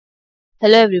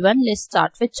Hello everyone, let's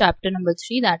start with chapter number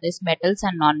 3, that is metals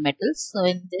and non-metals. So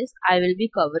in this I will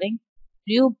be covering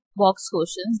few box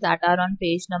questions that are on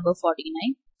page number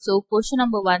 49. So question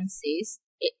number 1 says,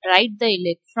 write the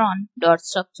electron dot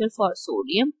structure for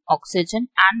sodium, oxygen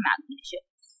and magnesium.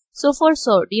 So for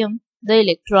sodium, the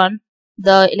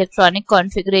electronic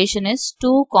configuration is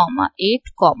 2, 8,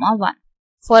 1.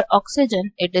 For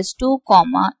oxygen, it is 2,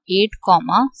 8,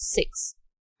 6.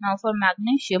 Now for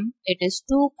magnesium, it is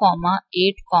 2,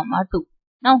 8, 2.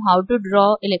 Now how to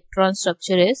draw electron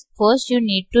structure is, first you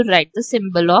need to write the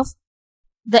symbol of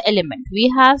the element.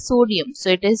 We have sodium,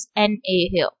 so it is Na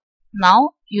here.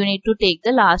 Now you need to take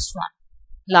the last one,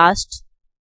 last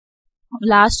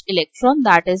electron,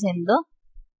 that is in the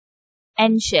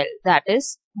N shell, that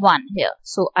is 1 here.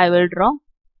 So I will draw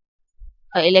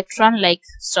an electron like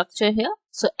structure here,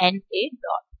 so Na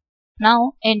dot.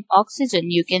 Now in oxygen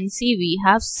you can see we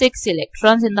have 6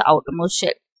 electrons in the outermost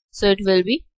shell. So it will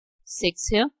be 6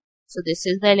 here. So this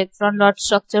is the electron dot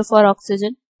structure for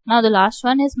oxygen. Now the last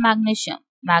one is magnesium.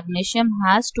 Magnesium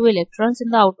has 2 electrons in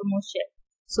the outermost shell.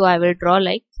 So I will draw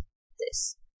like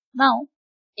this. Now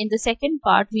in the second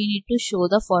part we need to show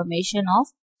the formation of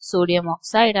sodium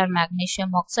oxide and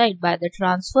magnesium oxide by the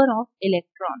transfer of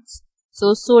electrons.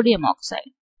 So sodium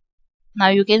oxide. Now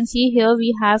you can see here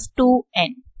we have 2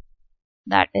 N.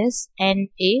 That is Na,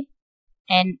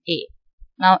 Na.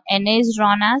 Now Na is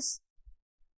drawn as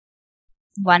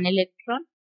 1 electron.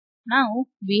 Now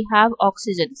we have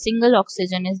oxygen, single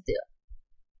oxygen is there.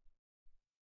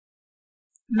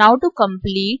 Now to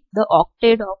complete the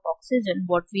octet of oxygen,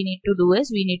 what we need to do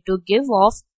is we need to give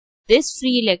off this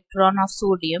free electron of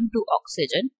sodium to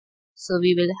oxygen. So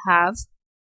we will have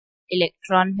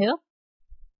electron here.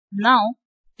 Now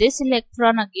this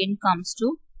electron again comes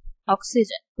to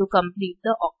oxygen to complete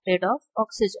the octet of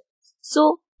oxygen.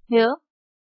 So here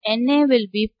Na will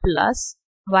be plus.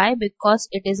 Why? Because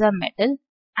it is a metal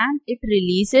and it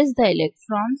releases the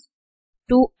electrons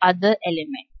to other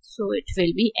elements. So it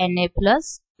will be Na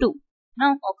plus 2.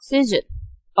 Now oxygen.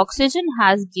 Oxygen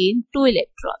has gained 2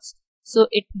 electrons. So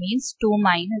it means 2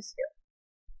 minus here.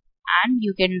 And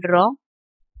you can draw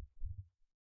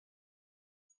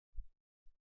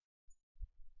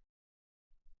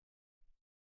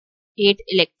eight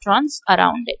electrons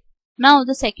around it. Now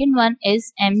the second one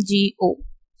is MgO.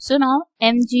 So now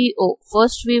MgO,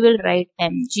 first we will write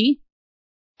Mg.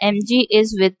 Mg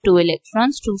is with 2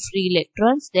 electrons, 2 free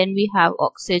electrons. Then we have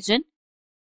oxygen.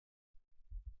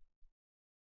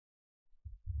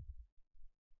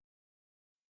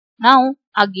 Now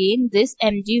again this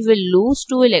Mg will lose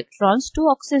 2 electrons to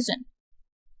oxygen.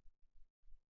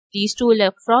 These 2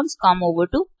 electrons come over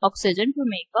to oxygen to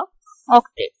make a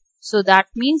octet. So that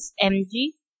means Mg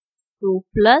 2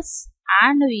 plus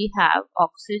and we have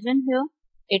oxygen here.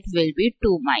 It will be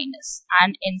 2 minus.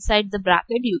 And inside the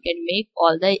bracket you can make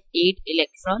all the 8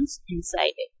 electrons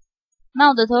inside it.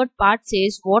 Now the third part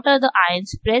says what are the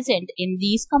ions present in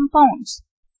these compounds.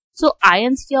 So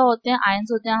ions क्या होते हैं?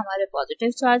 Ions होते हैं हमारे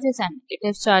positive charges and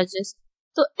negative charges.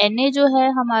 तो Na जो है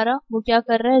हमारा वो क्या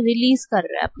कर रहा है? Release कर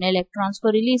रहा है, अपने electrons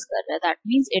को release कर रहा है. That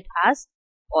means it has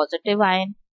positive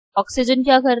ion. Oxygen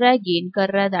क्या कर रहा है? गेन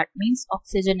कर रहा है. That means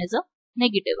oxygen is a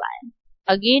negative ion.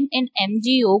 Again in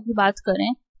MgO की बात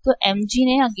करें तो Mg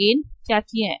ने अगेन क्या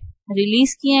किया है?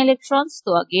 रिलीज किए हैं इलेक्ट्रॉन्स.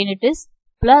 तो again it is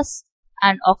plus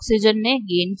and oxygen ने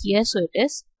गेन किया है, so it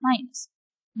is minus.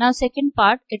 Now second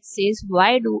part it says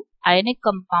why do ionic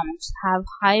compounds have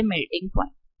high melting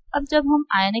point. अब जब हम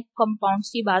आयनिक कंपाउंड्स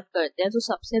की बात करते हैं तो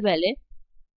सबसे पहले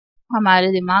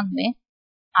हमारे दिमाग में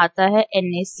आता है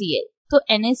NaCl. तो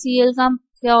NaCl का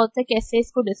क्या होता है, कैसे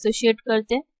इसको डिसोशिएट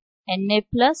करते हैं? Na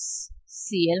plus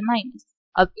Cl minus.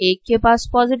 अब एक के पास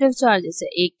पॉजिटिव चार्जेस है,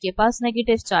 एक के पास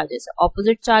नेगेटिव चार्जेस है.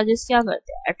 ऑपोजिट चार्जेस क्या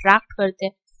करते हैं? अट्रैक्ट करते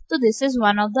हैं. तो this is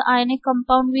one of the ionic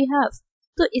compound we have.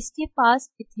 तो इसके पास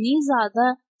इतनी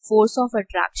ज्यादा फोर्स ऑफ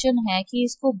अट्रैक्शन है कि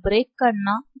इसको ब्रेक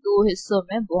करना 2 हिस्सों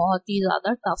में बहुत ही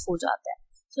ज्यादा टफ हो जाता है.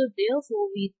 So therefore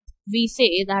we say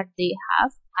that they have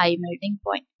high melting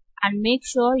point and make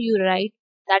sure you right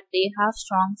that they have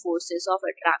strong forces of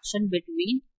attraction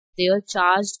between their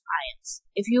charged ions.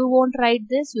 If you won't write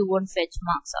this, you won't fetch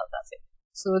marks out of it.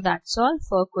 So that's all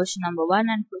for question number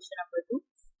 1 and question number 2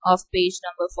 of page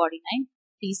number 49.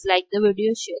 Please like the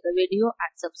video, share the video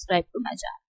and subscribe to my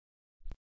channel.